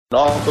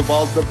Off the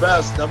Ball's the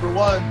best, number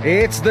one.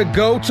 It's the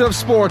GOAT of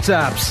sports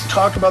apps.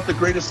 Talk about the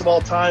greatest of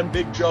all time.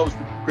 Big Joe's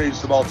the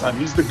greatest of all time.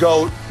 He's the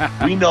GOAT.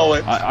 We know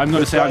it. I'm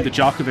going to say I'm the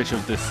Djokovic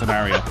of this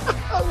scenario.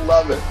 I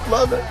love it.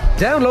 Love it.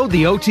 Download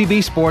the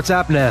OTB Sports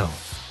app now.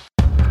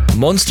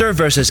 Munster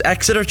versus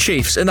Exeter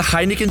Chiefs in the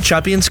Heineken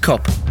Champions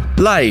Cup.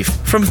 Live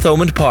from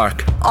Thomond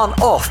Park. On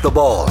Off the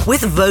Ball.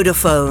 With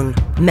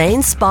Vodafone,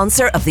 main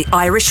sponsor of the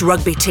Irish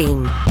rugby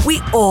team. We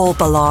all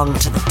belong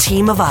to the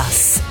team of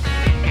us.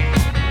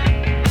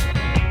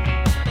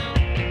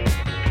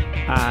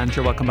 And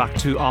you're welcome back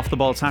to Off the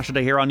Ball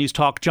Saturday here on News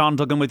Talk. John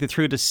Duggan with you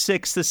through to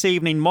 6 this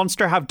evening.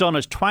 Munster have done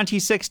it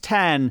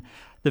 26-10.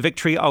 The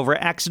victory over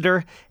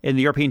Exeter in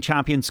the European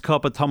Champions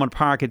Cup at Thomond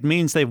Park. It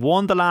means they've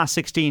won the last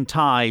 16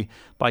 tie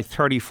by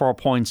 34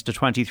 points to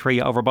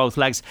 23 over both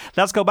legs.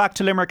 Let's go back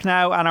to Limerick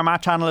now and our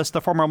match analyst,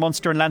 the former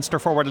Munster and Leinster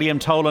forward Liam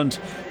Toland,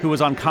 who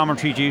was on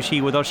commentary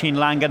duty with Oisín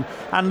Langan.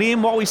 And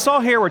Liam, what we saw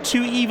here were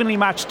two evenly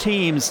matched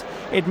teams.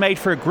 It made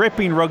for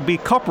gripping rugby,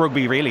 cup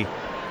rugby really.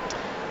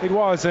 It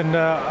was, and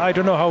I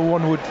don't know how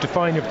one would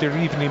define if they're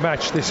evenly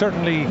matched. They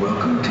certainly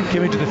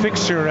came into the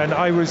fixture, and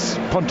I was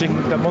punting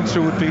that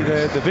Munster would be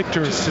the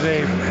victors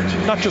today,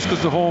 not just because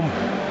of the home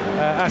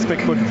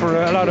aspect, but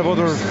for a lot of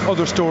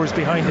other stories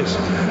behind it.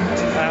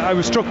 I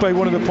was struck by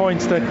one of the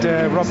points that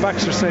Rob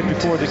Baxter said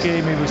before the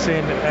game. He was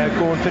saying,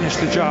 go and finish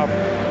the job.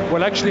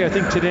 Well, actually, I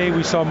think today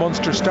we saw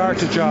Munster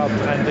start a job,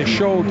 and they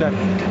showed that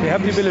they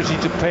have the ability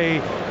to play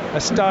a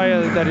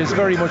style that is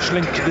very much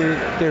linked to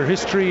their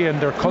history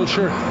and their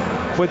culture.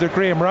 Whether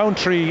Graham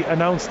Rowntree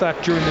announced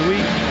that during the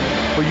week,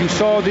 but you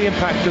saw the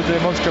impact of the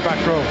Munster back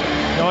row.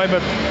 Now, I'm a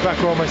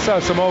back row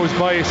myself, so I'm always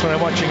biased when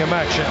I'm watching a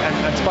match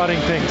and spotting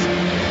things,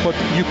 but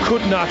you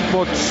could not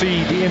but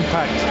see the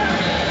impact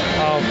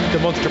of the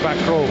Munster back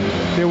row.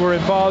 They were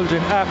involved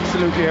in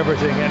absolutely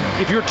everything,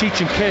 and if you're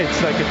teaching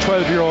kids like a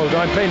 12-year-old,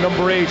 I'm playing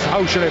number 8,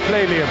 how should I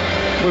play, Liam?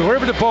 Well,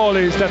 wherever the ball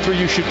is, that's where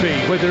you should be,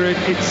 whether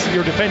it's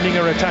you're defending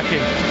or attacking.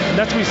 And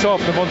that's what we saw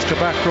from the Munster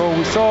back row.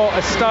 We saw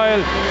a style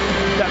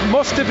that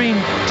must have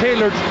been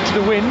tailored to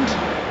the wind,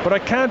 but I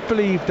can't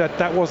believe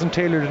that wasn't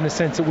tailored in the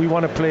sense that we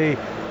want to play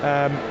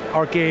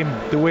our game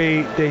the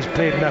way they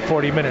played in that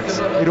 40 minutes.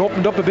 It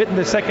opened up a bit in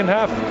the second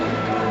half,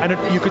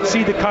 and you could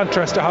see the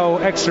contrast to how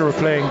Exeter were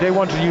playing. They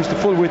wanted to use the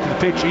full width of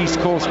the pitch, East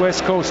Coast,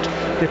 West Coast.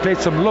 They played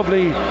some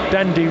lovely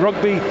dandy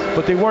rugby,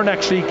 but they weren't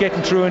actually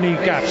getting through any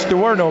gaps. There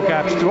were no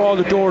gaps. All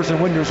the doors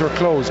and windows were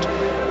closed.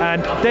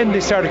 And then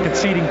they started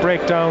conceding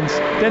breakdowns.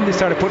 Then they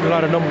started putting a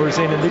lot of numbers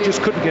in, and they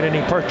just couldn't get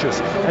any purchase.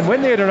 And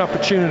when they had an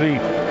opportunity,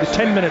 the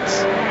 10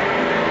 minutes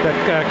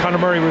that Conor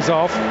Murray was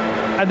off,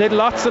 and they had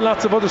lots and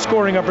lots of other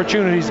scoring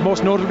opportunities,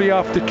 most notably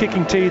off the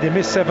kicking tee. They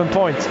missed 7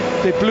 points.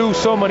 They blew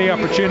so many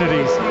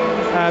opportunities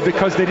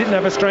because they didn't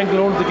have a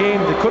stranglehold of the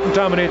game. They couldn't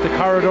dominate the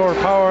corridor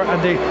power,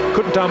 and they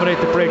couldn't dominate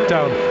the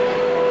breakdown.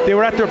 They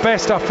were at their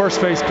best off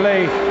first phase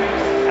play,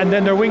 and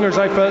then their wingers,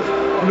 I felt,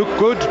 looked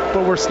good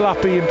but were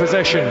sloppy in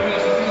possession.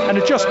 And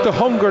it's just the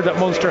hunger that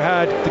Munster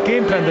had, the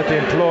game plan that they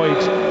employed,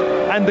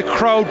 and the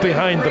crowd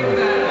behind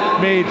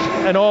them made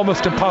an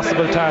almost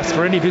impossible task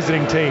for any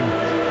visiting team.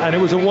 And it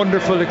was a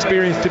wonderful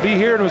experience to be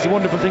here, and it was a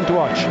wonderful thing to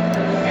watch.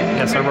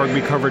 Yes, our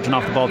rugby coverage and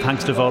Off the Ball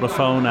thanks to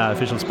Vodafone,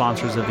 official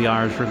sponsors of the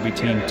Irish rugby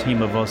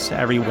team of us,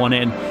 everyone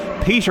in.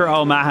 Peter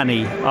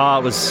O'Mahony,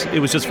 it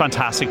was just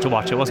fantastic to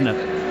watch it, wasn't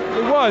it?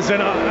 It was,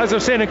 and as I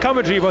was saying in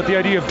commentary about the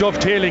idea of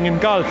dovetailing in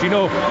golf, you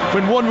know,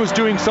 when one was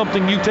doing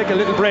something, you take a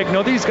little break.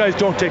 Now, these guys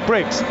don't take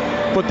breaks,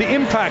 but the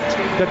impact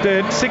that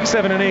the 6,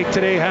 7 and 8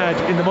 today had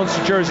in the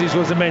Munster jerseys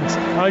was immense.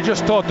 And I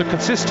just thought the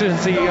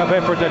consistency of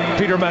effort that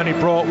Peter O'Mahony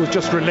brought was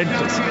just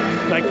relentless.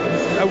 Like,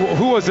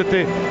 who was it?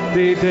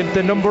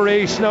 The number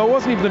 8? No, it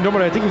wasn't even the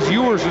number 8. I think it was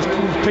Ewers was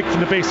picked from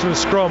the base of the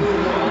scrum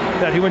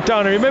that he went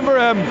down. I remember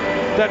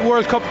that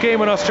World Cup game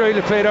when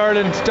Australia played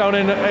Ireland down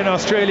in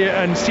Australia,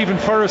 and Stephen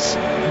Ferris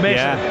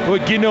met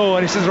with Guineau,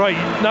 and he says, right,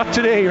 not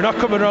today, you're not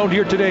coming around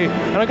here today.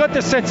 And I got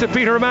this sense that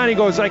Peter O'Mahony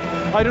goes like,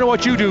 I don't know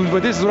what you do,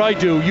 but this is what I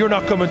do, you're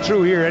not coming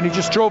through here. And he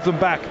just drove them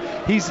back.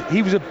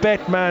 He was a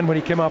bet man when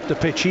he came off the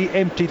pitch. He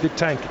emptied the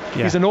tank.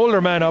 He's an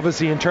older man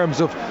obviously in terms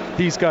of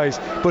these guys,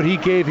 but he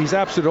gave his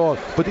absolute all.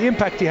 But the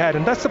impact he had,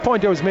 and that's the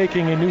point I was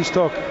making in News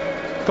Talk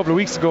a couple of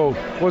weeks ago,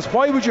 was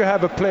why would you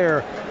have a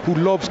player who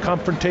loves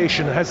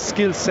confrontation, has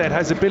skill set,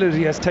 has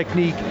ability, has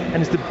technique,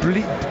 and is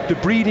the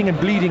breathing and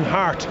bleeding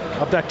heart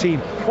of that team?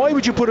 Why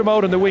would you put him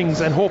out on the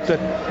wings and hope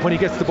that when he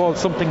gets the ball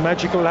something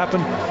magical will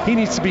happen? He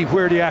needs to be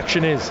where the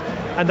action is,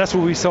 and that's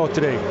what we saw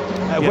today.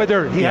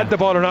 Whether he had the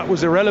ball or not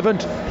was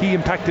irrelevant. He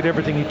impacted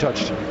everything he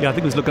touched. Yeah, I think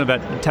it was looking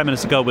about 10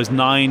 minutes ago, it was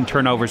 9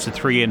 turnovers to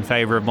 3 in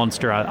favour of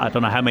Munster. I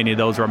don't know how many of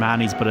those were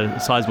Mahony's, but a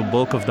sizable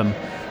bulk of them.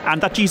 And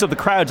that G's up the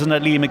crowd, doesn't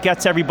it, Liam? It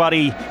gets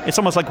everybody, it's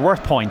almost like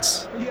worth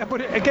points. Yeah,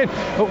 but again,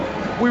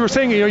 we were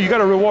saying, you got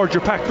to reward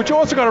your pack, but you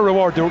also got to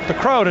reward the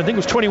crowd. I think it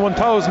was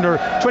 21,000 or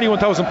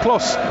 21,000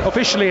 plus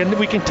officially, and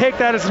we can take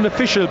that as an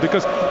official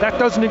because that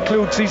doesn't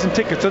include season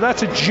tickets. So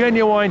that's a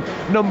genuine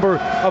number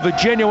of a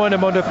genuine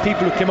amount of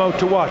people who came out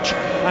to watch.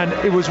 and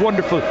it was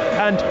wonderful.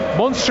 And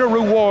Munster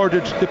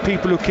rewarded the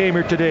people who came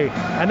here today,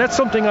 and that's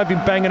something I've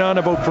been banging on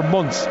about for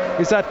months,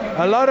 is that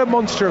a lot of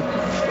Munster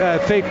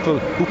faithful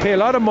who pay a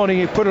lot of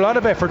money, put a lot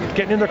of effort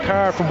getting in their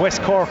car from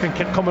West Cork and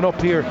coming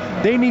up here,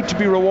 they need to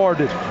be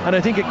rewarded. And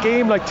I think a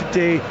game like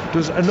today,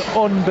 there's an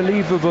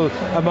unbelievable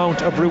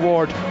amount of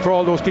reward for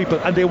all those people,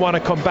 and they want to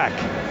come back.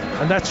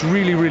 And that's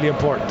really, really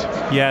important.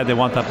 Yeah, they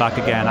want that back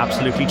again,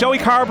 absolutely. Joey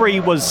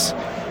Carbery was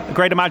a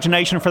great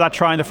imagination for that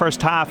try in the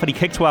first half, and he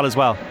kicked well as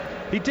well.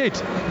 He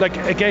did. Like,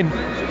 again,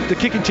 the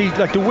kicking tee,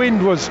 like the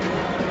wind was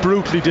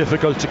brutally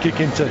difficult to kick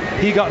into.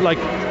 He got like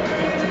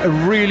a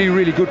really,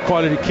 really good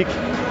quality kick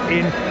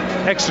in.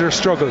 Exeter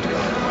struggled.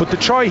 But the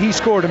try he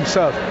scored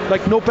himself,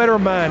 like no better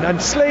man.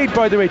 And Slade,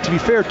 by the way, to be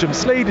fair to him,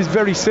 Slade is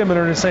very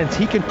similar in a sense.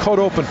 He can cut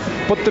open.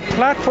 But the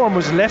platform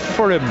was left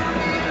for him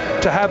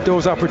to have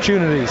those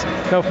opportunities.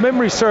 Now, if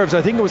memory serves,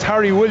 I think it was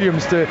Harry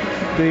Williams, the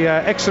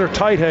Exeter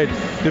tight head,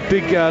 the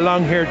big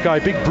long-haired guy,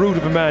 big brute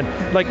of a man.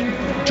 Like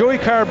Joey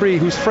Carbery,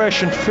 who's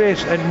fresh and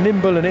fit and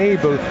nimble and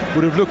able,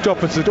 would have looked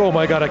up and said, oh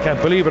my God, I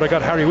can't believe it, I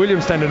got Harry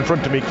Williams standing in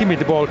front of me, give me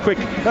the ball quick.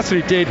 That's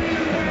what he did.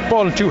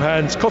 Ball in two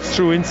hands, cuts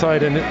through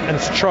inside, and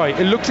it's a try.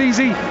 It looks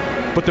easy,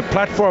 but the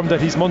platform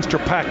that his Munster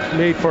pack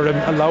laid for him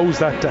allows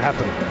that to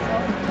happen.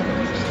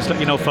 Just let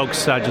you know,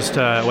 folks, just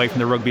away from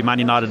the rugby, Man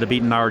United have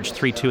beaten Norwich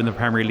 3-2 in the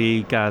Premier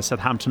League.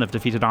 Southampton have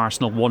defeated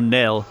Arsenal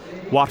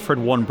 1-0. Watford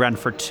 1,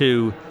 Brentford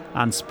 2,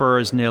 and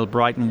Spurs 0,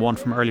 Brighton 1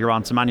 from earlier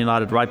on. So Man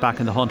United right back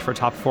in the hunt for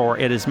top four.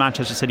 It is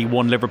Manchester City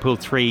 1, Liverpool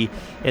 3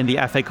 in the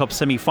FA Cup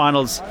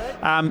semi-finals.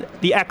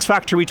 The X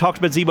Factor, we talked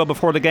about Zebo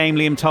before the game,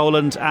 Liam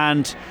Toland,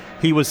 and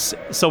he was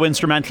so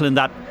instrumental in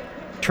that.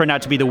 Turned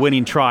out to be the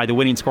winning try, the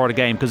winning score of the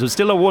game, because it was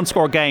still a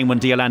one-score game when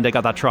Dialende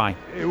got that try.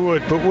 It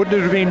would, but wouldn't it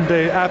have been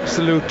the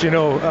absolute,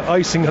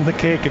 icing on the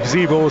cake if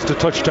Zebo was to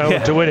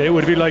touchdown to win it? It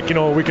would be like,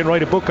 we can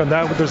write a book on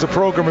that. There's a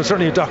program and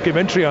certainly a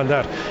documentary on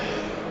that.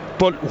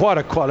 But what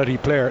a quality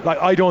player. Like,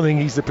 I don't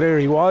think he's the player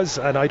he was,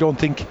 and I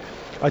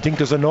think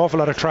there's an awful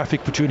lot of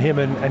traffic between him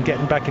and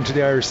getting back into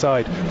the Irish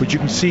side. But you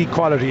can see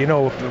quality.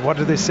 What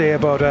do they say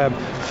about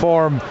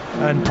form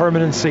and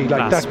permanency?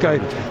 Like class, that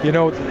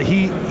guy,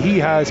 he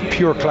has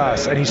pure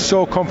class, and he's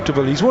so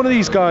comfortable. He's one of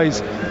these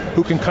guys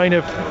who can kind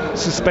of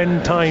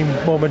suspend time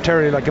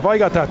momentarily. Like if I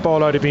got that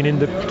ball, I'd have been in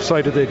the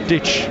side of the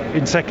ditch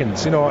in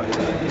seconds.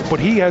 But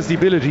he has the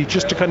ability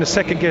just to kind of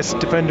second guess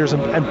defenders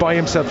and buy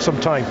himself some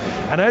time.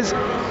 And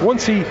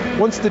once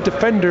the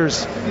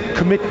defenders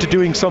commit to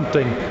doing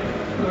something,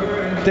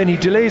 then he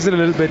delays it a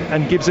little bit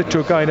and gives it to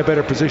a guy in a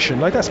better position.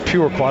 Like, that's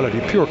pure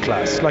quality, pure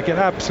class, like an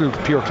absolute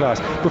pure class.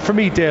 But for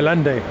me,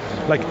 Dialende,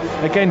 like,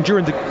 again,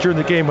 during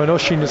the game when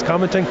Oisín is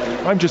commenting,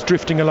 I'm just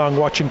drifting along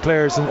watching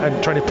players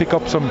and trying to pick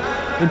up some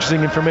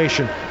interesting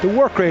information. The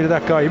work rate of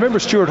that guy, you remember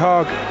Stuart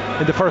Hogg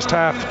in the first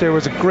half? There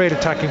was a great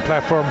attacking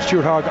platform.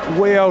 Stuart Hogg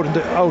way out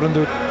on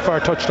the far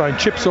touchline,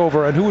 chips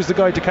over, and who was the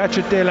guy to catch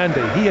it?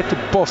 Dialende. He had to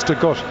bust a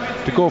gut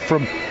to go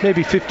from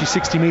maybe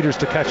 50-60 metres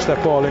to catch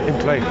that ball in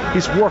play.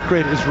 His work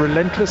rate is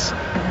relentless.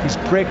 His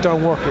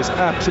breakdown work is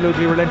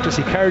absolutely relentless.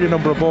 He carried a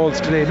number of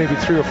balls today, maybe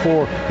 3 or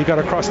 4. He got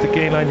across the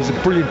gain line. He's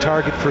a brilliant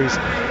target for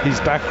his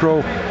back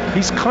row.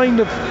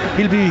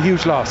 He'll be a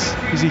huge loss.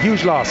 He's a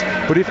huge loss.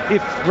 But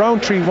if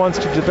Rowntree wants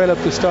to develop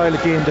the style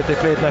of game that they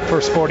played in that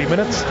first 40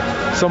 minutes,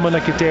 someone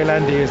like a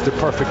Dialende is the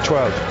perfect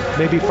 12.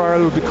 Maybe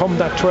Farrell will become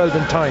that 12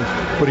 in time,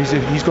 but he's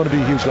going to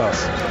be a huge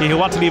loss. Yeah, he'll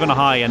want to leave on a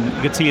high, and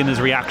you could see in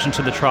his reaction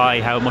to the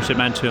try how much it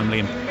meant to him,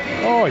 Liam.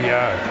 Oh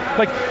yeah,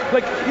 like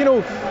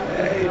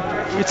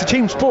it's a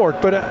team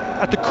sport, but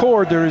at the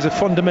core there is a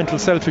fundamental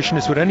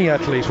selfishness with any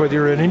athlete, whether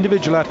you're an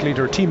individual athlete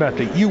or a team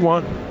athlete. You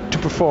want to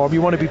perform,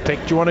 you want to be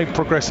picked, you want to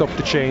progress up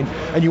the chain,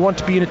 and you want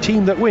to be in a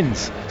team that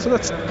wins. So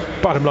that's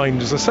bottom line.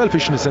 There's a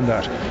selfishness in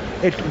that.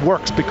 It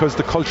works because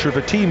the culture of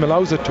a team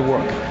allows it to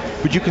work.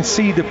 But you can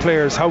see the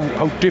players, how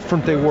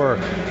different they were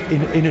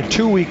in a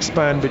 2-week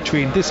span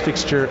between this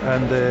fixture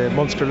and the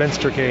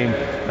Munster-Leinster game,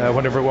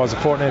 whenever it was, a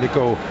fortnight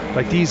ago.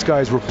 Like, these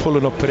guys were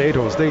pulling up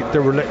potatoes. They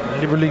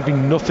were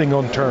leaving nothing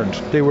unturned.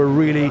 They were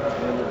really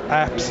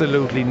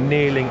absolutely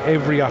nailing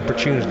every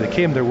opportunity that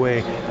came their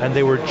way, and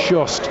they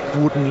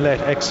wouldn't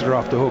let Exeter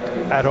off the hook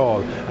at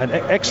all. And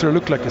Exeter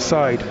looked like a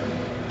side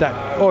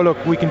that, oh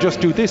look, we can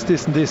just do this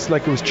and this,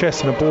 like it was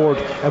chess on a board,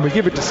 and we'll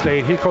give it to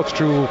Slade, he'll cut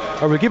through,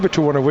 or we'll give it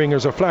to one of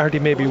wingers, or Flaherty,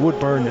 maybe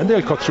Woodburn, and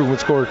they'll cut through and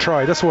score a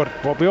try. That's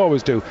what we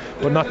always do,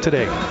 but not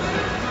today.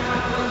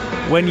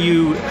 When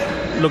you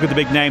look at the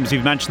big names,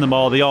 you've mentioned them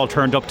all, they all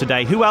turned up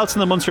today. Who else in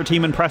the Munster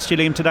team impressed you,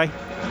 Liam, today?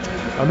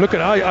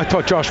 I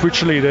thought Josh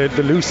Wycherley,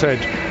 the loose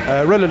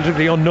head,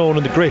 relatively unknown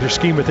in the greater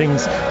scheme of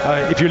things.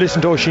 If you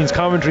listen to Oisín's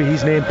commentary,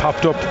 his name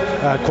popped up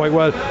quite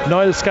well.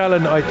 Niall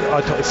Scallon, I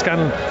thought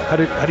Scallon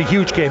had a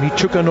huge game. He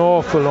took an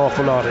awful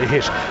lot of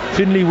hit.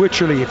 Finlay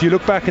Wycherley, if you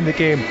look back in the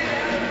game,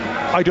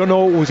 I don't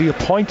know, was he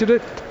appointed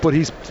it? but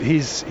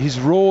his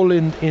role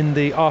in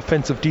the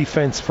offensive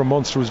defence for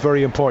Munster was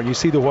very important. You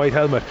see the white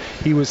helmet.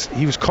 He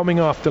was coming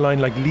off the line,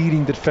 like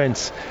leading the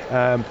defence,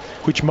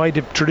 which might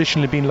have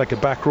traditionally been like a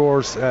back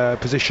rower's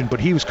position, but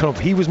he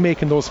was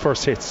making those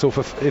first hits. So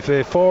if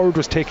a forward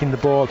was taking the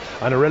ball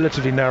on a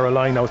relatively narrow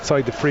line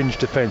outside the fringe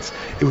defence,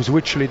 it was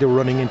literally they were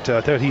running into.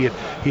 I thought he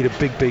had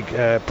a big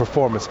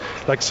performance.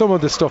 Like some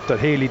of the stuff that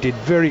Haley did,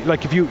 very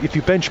like if you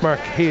benchmark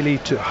Haley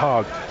to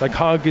Hogg, like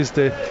Hogg is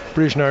the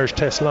British and Irish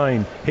Test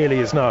line, Haley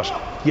is not.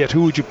 Yet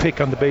who would you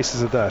pick on the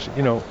basis of that?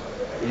 You know,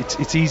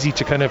 it's easy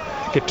to kind of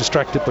get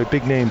distracted by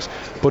big names,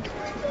 but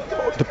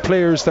the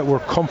players that were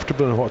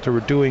comfortable in what they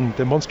were doing,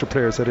 the Munster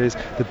players that is,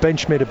 the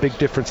bench made a big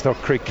difference. Now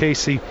Craig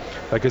Casey,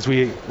 like as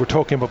we were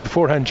talking about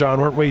beforehand, John,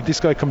 weren't we? This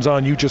guy comes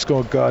on, you just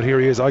go, God, here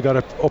he is, I got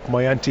to up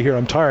my ante here,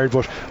 I'm tired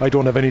but I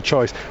don't have any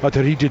choice. I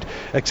thought he did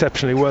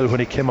exceptionally well when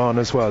he came on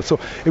as well. So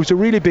it was a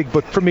really big,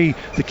 but for me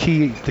the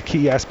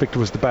key aspect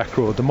was the back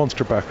row. The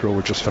Munster back row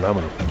were just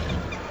phenomenal.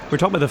 We're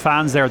talking about the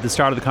fans there at the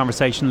start of the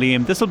conversation,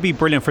 Liam. This will be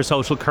brilliant for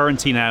social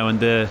currency now, and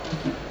the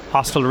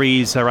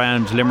hostelries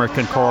around Limerick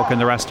and Cork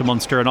and the rest of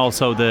Munster, and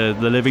also the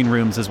living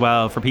rooms as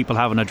well, for people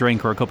having a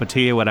drink or a cup of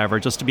tea or whatever,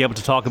 just to be able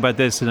to talk about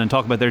this and then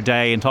talk about their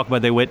day and talk about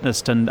what they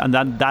witnessed, and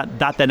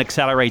that then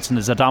accelerates and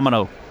is a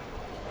domino.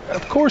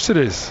 Of course it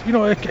is. You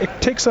know,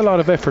 it takes a lot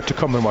of effort to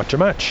come and watch a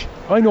match.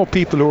 I know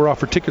people who were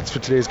offered tickets for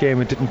today's game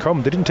and didn't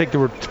come. They didn't take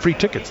their free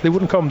tickets. They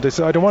wouldn't come. They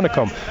said, I don't want to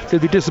come.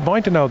 They'll be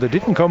disappointed now they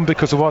didn't come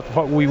because of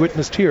what we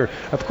witnessed here.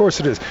 Of course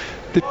it is.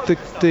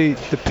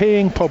 The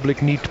paying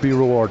public need to be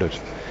rewarded,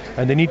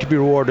 and they need to be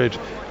rewarded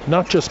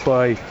not just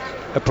by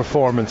a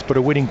performance, but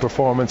a winning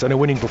performance, and a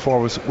winning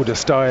performance with a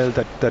style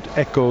that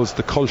echoes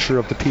the culture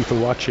of the people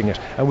watching it.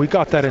 And we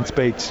got that in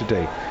spades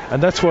today.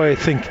 And that's why I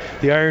think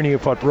the irony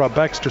of what Rob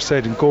Baxter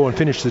said and go and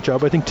finish the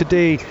job, I think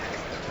today,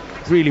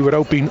 really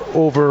without being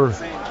over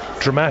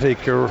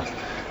dramatic or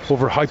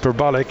over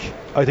hyperbolic,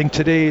 I think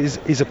today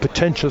is a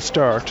potential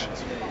start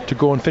to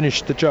go and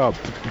finish the job,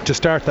 to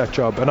start that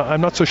job. And I'm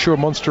not so sure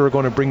Munster are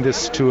going to bring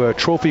this to a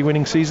trophy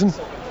winning season.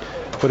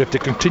 But if they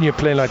continue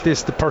playing like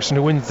this, the person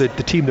who wins the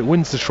team that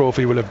wins the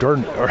trophy will have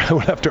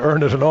to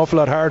earn it an awful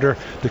lot harder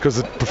because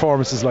of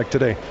performances like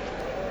today.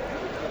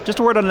 Just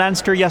a word on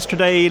Leinster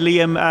yesterday,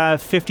 Liam.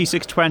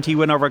 56-20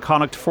 win over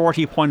Connacht,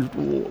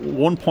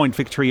 40.1 point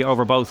victory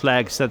over both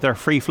legs. That they're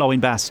free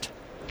flowing best.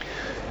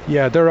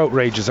 Yeah, they're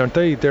outrageous, aren't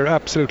they? They're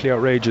absolutely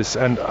outrageous,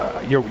 and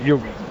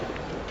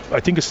I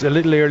think it's a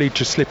little early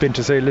to slip in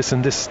to say,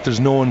 listen, there's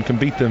no one can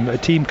beat them. A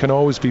team can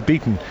always be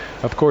beaten,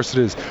 of course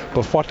it is,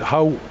 but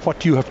what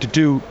do you have to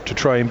do to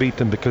try and beat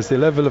them? Because the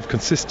level of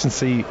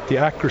consistency, the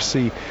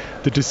accuracy,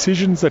 the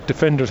decisions that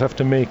defenders have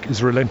to make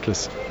is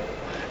relentless.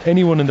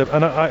 Anyone and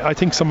I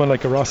think someone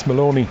like a Ross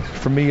Maloney,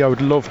 for me, I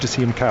would love to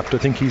see him capped. I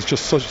think he's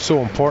just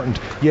so important,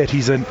 yet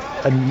he's a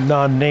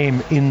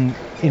non-name in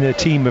a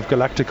team of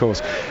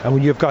Galacticos. And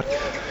when you've got,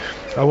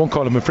 I won't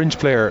call him a fringe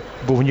player,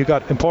 but when you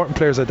got important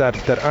players like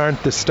that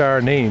aren't the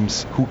star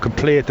names who can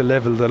play at the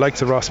level the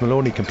likes of Ross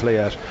Maloney can play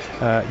at,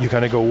 you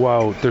kind of go,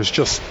 wow, there's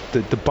just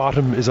the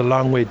bottom is a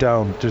long way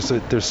down.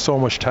 There's so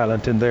much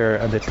talent in there,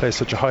 and they play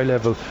such a high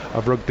level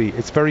of rugby.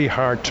 It's very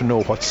hard to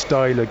know what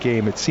style of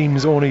game. It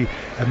seems only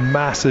a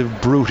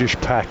massive brutish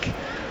pack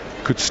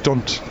could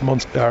stunt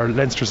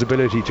Leinster's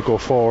ability to go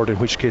forward, in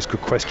which case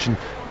could question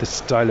the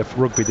style of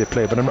rugby they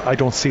play. But I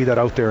don't see that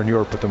out there in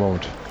Europe at the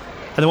moment.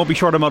 And they won't be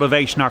short of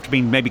motivation after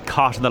being maybe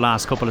caught in the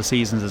last couple of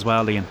seasons as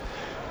well, Ian.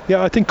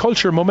 Yeah, I think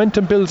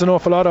momentum builds an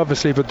awful lot,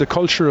 obviously, but the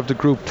culture of the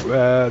group,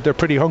 they're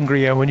pretty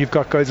hungry. And when you've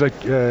got guys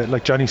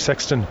like Johnny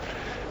Sexton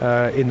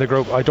in the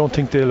group, I don't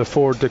think they'll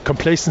afford. The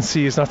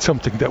complacency is not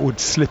something that would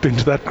slip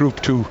into that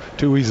group too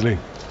easily.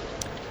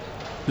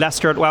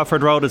 Leicester at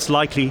Welford Road, it's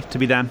likely to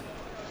be them.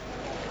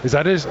 Is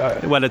that it?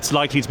 Well, it's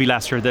likely to be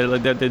Leicester.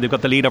 They've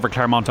got the lead over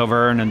Clermont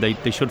Auvergne, and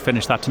they should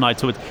finish that tonight.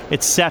 So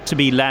it's set to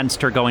be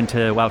Leinster going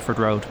to Welford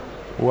Road.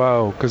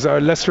 Wow, because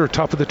Leicester are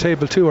top of the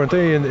table too, aren't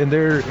they? In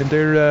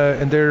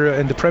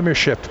the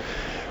Premiership.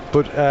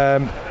 But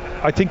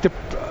I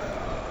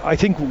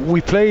think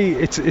we play.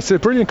 It's a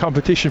brilliant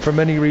competition for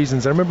many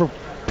reasons. I remember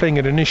playing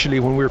it initially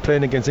when we were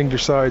playing against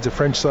English sides or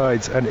French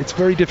sides, and it's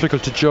very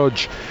difficult to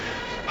judge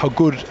how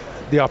good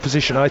the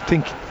opposition. I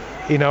think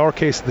in our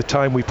case at the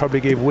time we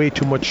probably gave way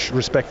too much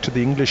respect to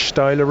the English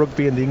style of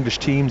rugby and the English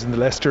teams and the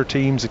Leicester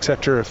teams,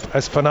 etc.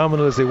 As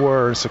phenomenal as they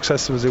were and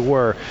successful as they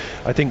were,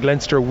 I think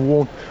Leinster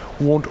won't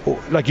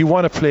like, you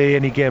want to play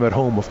any game at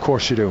home, of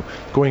course you do.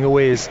 Going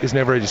away is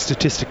never,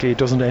 statistically it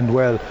doesn't end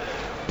well,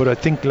 but I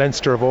think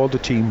Leinster of all the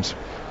teams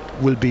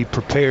will be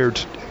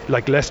prepared.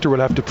 Like, Leicester will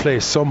have to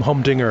play some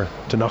humdinger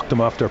to knock them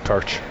off their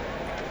perch.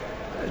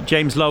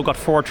 James Lowe got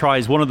 4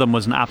 tries. One of them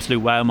was an absolute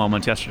wow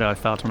moment yesterday, I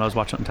felt, when I was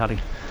watching on telly.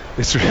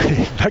 It's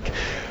really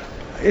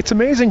it's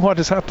amazing what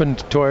has happened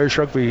to Irish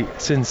rugby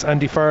since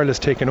Andy Farrell has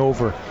taken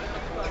over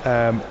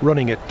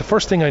running it. The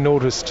first thing I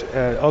noticed,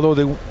 although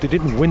they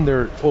didn't win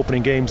their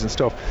opening games and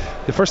stuff,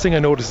 the first thing I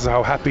noticed is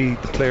how happy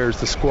the players,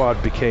 the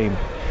squad became.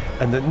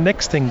 And the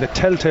next thing, the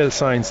telltale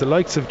signs, the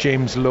likes of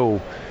James Lowe,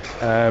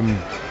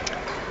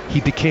 he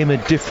became a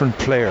different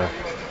player.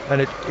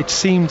 And it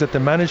seems that the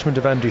management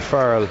of Andy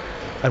Farrell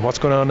and what's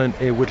going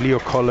on with Leo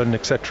Cullen,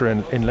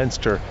 etc. in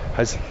Leinster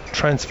has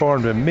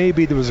transformed him.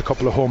 Maybe there was a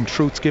couple of home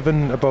truths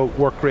given about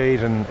work rate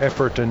and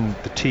effort and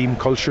the team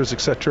cultures,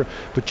 etc.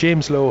 But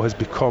James Lowe has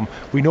become,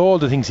 we know all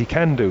the things he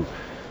can do,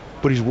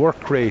 but his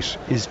work rate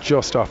is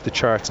just off the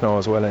charts now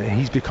as well, and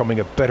he's becoming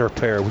a better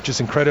player, which is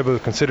incredible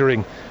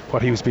considering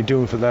what he's been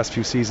doing for the last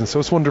few seasons. So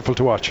it's wonderful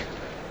to watch.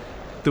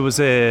 There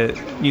was a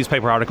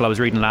newspaper article I was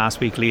reading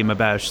last week, Liam,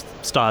 about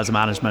styles of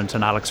management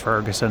and Alex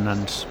Ferguson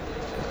and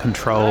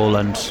control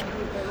and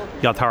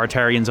the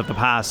authoritarians of the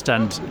past,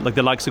 and like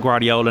the likes of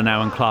Guardiola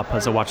now and Klopp,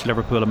 as I watch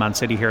Liverpool and Man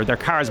City here, they're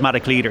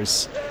charismatic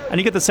leaders, and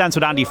you get the sense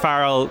with Andy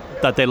Farrell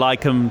that they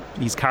like him.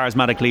 He's a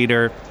charismatic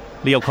leader.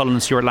 Leo Cullen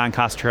and Stuart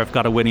Lancaster have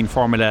got a winning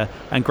formula,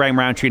 and Graham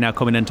Rowntree now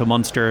coming into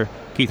Munster.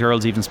 Keith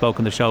Earls even spoke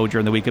on the show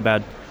during the week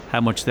about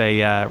how much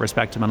they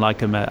respect him and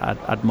like him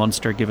at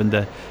Munster, given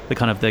the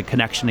kind of the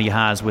connection he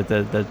has with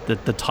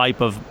the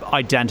type of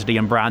identity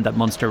and brand that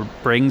Munster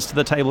brings to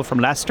the table from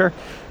Leicester.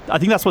 I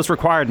think that's what's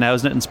required now,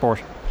 isn't it, in sport?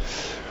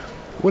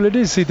 Well, it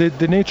is. See,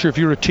 the nature, if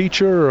you're a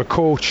teacher or a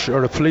coach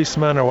or a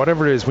policeman or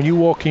whatever it is, when you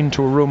walk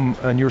into a room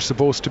and you're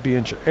supposed to be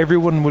in,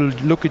 everyone will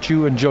look at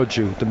you and judge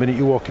you the minute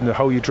you walk into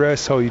how you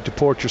dress, how you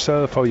deport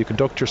yourself, how you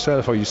conduct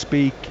yourself, how you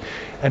speak,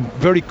 and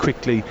very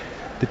quickly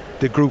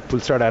the group will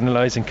start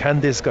analysing,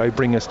 can this guy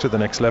bring us to the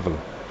next level?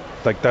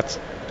 Like that's,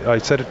 I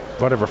said it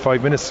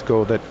 5 minutes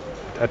ago, that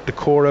at the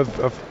core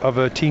of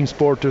a team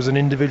sport there's an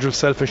individual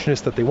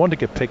selfishness that they want to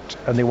get picked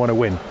and they want to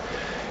win,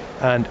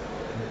 and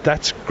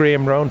that's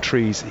Graham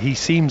Rowntree's. He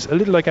seems a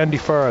little like Andy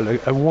Farrell,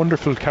 a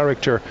wonderful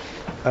character,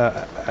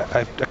 a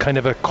kind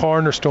of a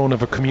cornerstone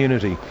of a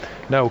community.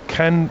 Now,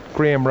 can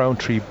Graham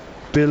Rowntree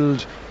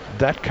build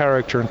that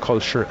character and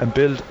culture and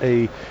build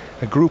a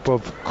group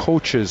of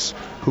coaches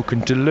who can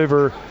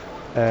deliver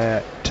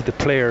to the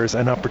players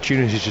an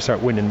opportunity to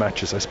start winning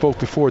matches? I spoke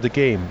before the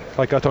game.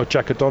 Like, I thought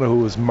Jack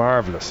O'Donoghue was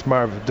marvellous.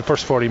 The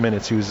first 40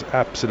 minutes he was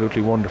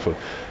absolutely wonderful.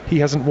 He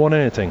hasn't won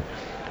anything.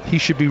 He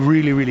should be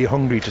really, really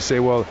hungry to say,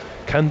 well,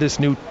 can this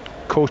new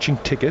coaching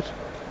ticket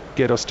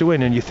get us to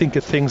win? And you think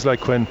of things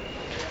like when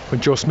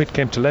Joe Smith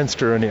came to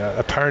Leinster and he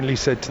apparently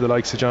said to the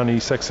likes of Johnny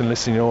Sexton,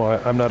 listen,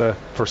 I'm not a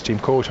first team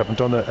coach, I haven't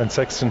done that. And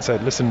Sexton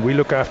said, listen, we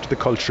look after the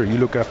culture, you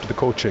look after the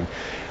coaching.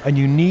 And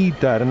you need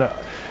that. And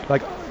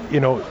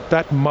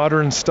that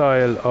modern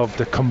style of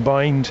the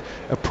combined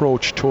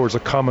approach towards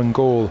a common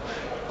goal.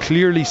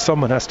 Clearly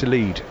someone has to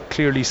lead.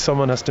 Clearly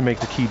someone has to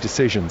make the key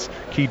decisions.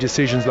 Key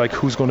decisions like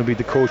who's going to be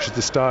the coach,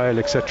 the style,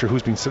 etc.,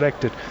 who's been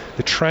selected,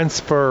 the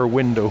transfer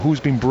window, who's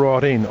been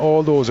brought in.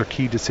 All those are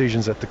key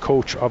decisions that the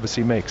coach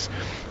obviously makes.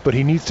 But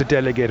he needs to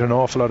delegate an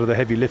awful lot of the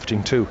heavy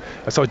lifting too.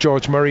 I saw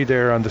George Murray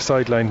there on the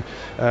sideline,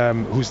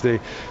 who's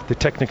the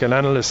technical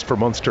analyst for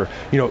Munster.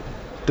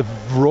 The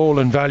role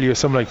and value of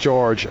someone like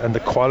George and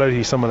the quality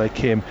of someone like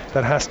him,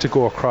 that has to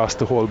go across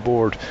the whole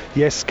board.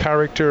 Yes,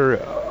 character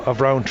of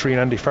Rowntree and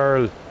Andy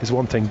Farrell is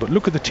one thing, but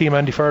look at the team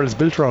Andy Farrell has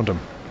built around him.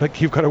 Like,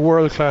 you've got a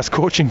world-class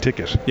coaching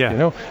ticket,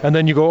 and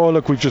then you go, oh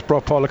look, we've just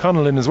brought Paul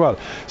O'Connell in as well.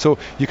 So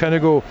you kind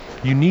of go,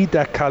 you need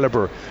that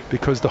calibre,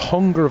 because the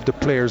hunger of the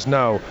players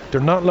now,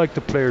 they're not like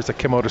the players that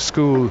came out of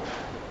school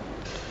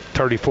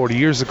 30, 40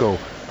 years ago.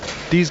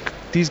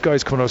 These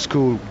guys coming out of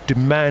school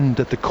demand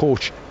that the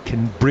coach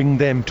can bring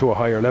them to a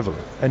higher level,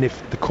 and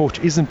if the coach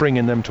isn't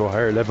bringing them to a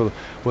higher level,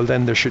 well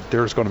then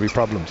there's going to be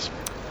problems.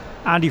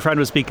 Andy Friend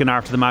was speaking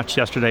after the match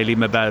yesterday,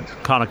 Liam, about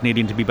Connacht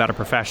needing to be better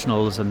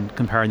professionals and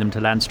comparing them to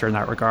Leinster in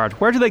that regard.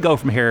 Where do they go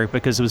from here?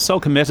 Because it was so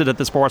committed at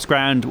the sports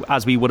ground,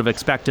 as we would have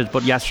expected,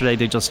 but yesterday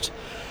they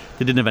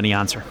didn't have any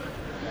answer.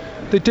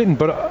 They didn't,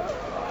 but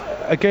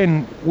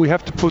again, we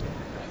have to put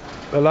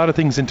a lot of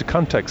things into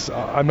context.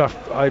 I'm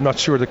not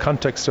sure the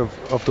context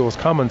of those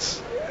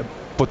comments,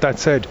 but that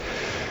said,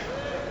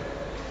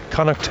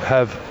 Connacht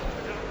have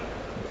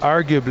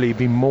arguably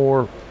been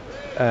more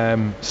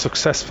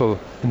successful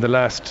in the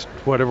last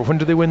when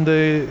did they win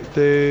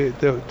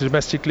the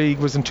domestic league?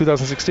 Was in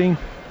 2016?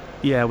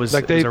 Yeah, it was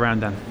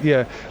around then.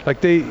 Yeah,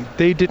 like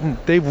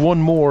they've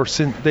won more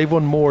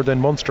than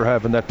Munster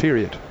have in that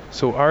period.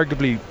 So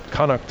arguably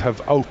Connacht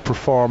have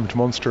outperformed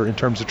Munster in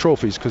terms of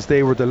trophies, because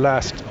they were the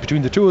last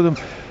between the two of them.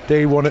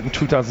 They won it in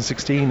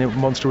 2016 and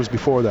Munster was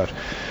before that.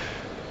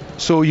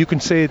 So you can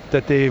say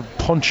that they're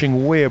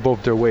punching way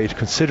above their weight,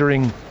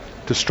 considering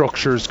the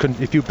structures.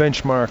 If you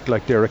benchmark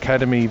like their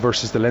academy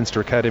versus the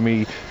Leinster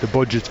academy, the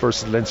budgets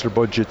versus the Leinster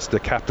budgets, the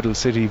capital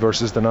city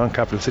versus the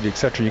non-capital city,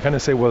 etc., you kind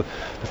of say, well,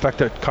 the fact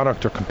that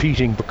Connacht are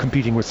competing, but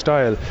competing with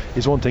style,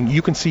 is one thing.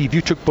 You can see if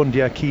you took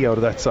Bundy Aki out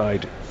of that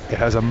side, it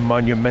has a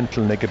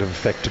monumental negative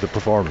effect to the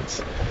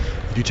performance.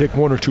 If you take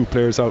one or two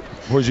players out,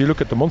 whereas you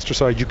look at the Munster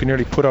side, you can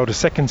nearly put out a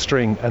second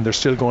string and they're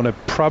still going to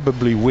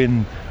probably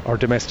win our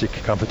domestic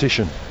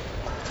competition.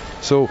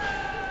 So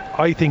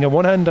I think on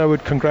one hand I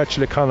would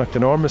congratulate Connacht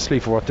enormously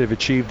for what they've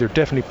achieved. They're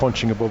definitely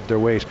punching above their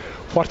weight.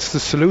 What's the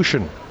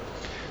solution?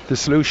 The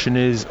solution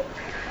is,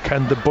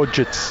 can the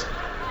budgets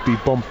be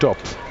bumped up?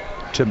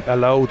 to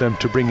allow them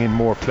to bring in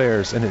more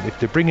players, and if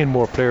they bring in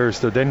more players,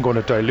 they're then going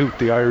to dilute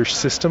the Irish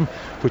system,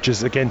 which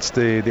is against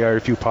the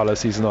IRFU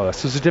policies and all that.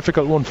 So it's a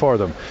difficult one for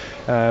them.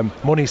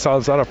 Money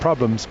solves a lot of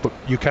problems, but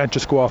you can't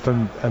just go off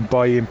and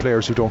buy in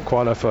players who don't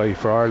qualify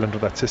for Ireland or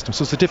that system.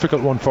 So it's a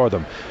difficult one for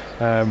them.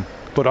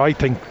 But I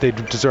think they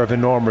deserve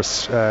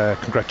enormous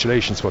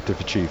congratulations for what they've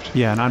achieved.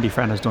 Yeah, and Andy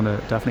Friend has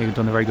definitely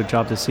done a very good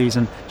job this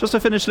season. Just to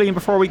finish, Liam,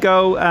 before we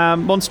go,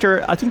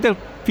 Munster, I think they'll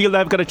feel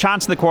they've got a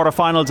chance in the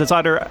quarterfinals. It's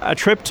either a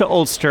trip to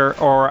Ulster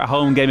or a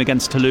home game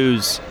against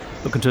Toulouse,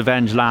 looking to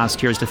avenge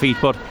last year's defeat.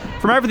 But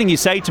from everything you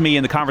say to me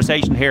in the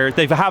conversation here,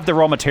 they have the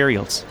raw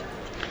materials.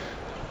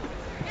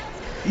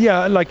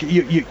 Yeah, like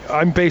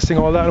I'm basing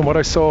all that on what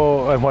I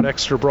saw and what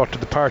Exeter brought to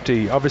the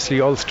party.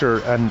 Obviously, Ulster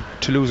and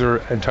Toulouse are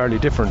entirely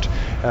different,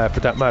 for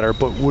that matter.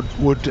 But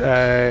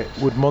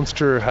would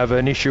Munster have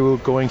an issue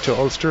going to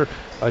Ulster?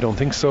 I don't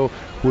think so.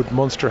 Would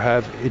Munster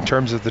have, in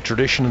terms of the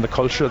tradition and the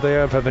culture they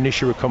have an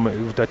issue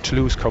with that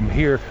Toulouse come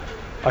here?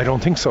 I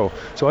don't think so.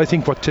 So I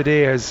think what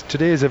today is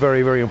a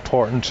very, very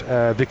important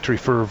victory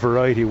for a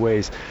variety of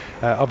ways.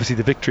 Obviously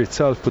the victory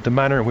itself, but the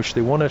manner in which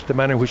they won it, the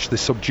manner in which they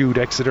subdued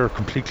Exeter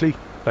completely,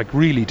 like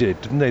really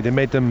didn't they? They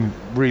made them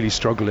really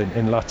struggle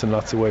in lots and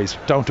lots of ways,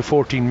 down to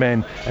 14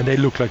 men, and they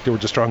looked like they were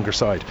the stronger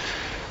side.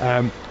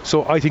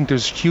 So I think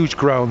there's huge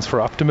grounds for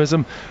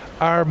optimism.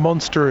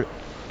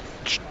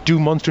 Do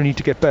Munster need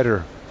to get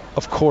better?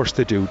 Of course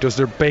they do. Does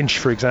their bench,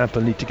 for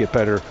example, need to get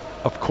better?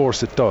 Of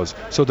course it does.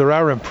 So there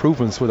are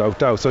improvements without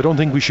doubt. So I don't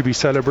think we should be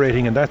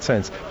celebrating in that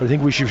sense, but I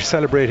think we should be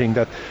celebrating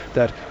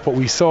that what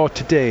we saw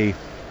today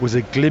was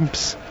a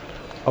glimpse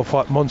of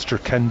what Munster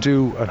can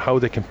do and how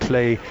they can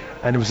play,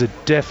 and it was a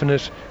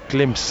definite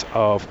glimpse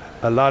of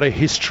a lot of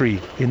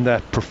history in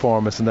that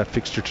performance and that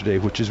fixture today,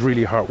 which is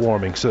really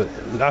heartwarming. So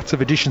lots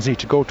of additions need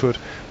to go to it,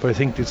 but I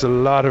think there's a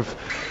lot of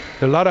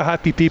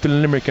happy people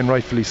in Limerick, and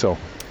rightfully so.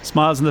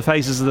 Smiles on the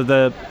faces of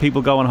the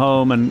people going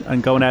home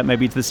and going out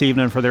maybe this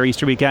evening for their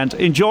Easter weekend.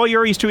 Enjoy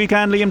your Easter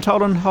weekend, Liam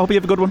Tolan. Hope you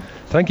have a good one.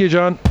 Thank you,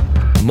 John.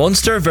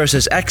 Munster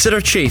versus Exeter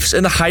Chiefs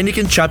in the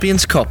Heineken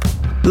Champions Cup.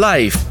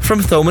 Live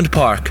from Thomond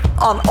Park.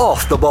 On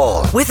Off the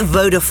Ball. With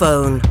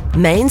Vodafone,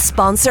 main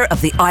sponsor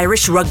of the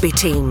Irish rugby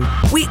team.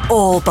 We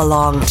all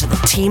belong to the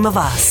team of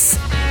us.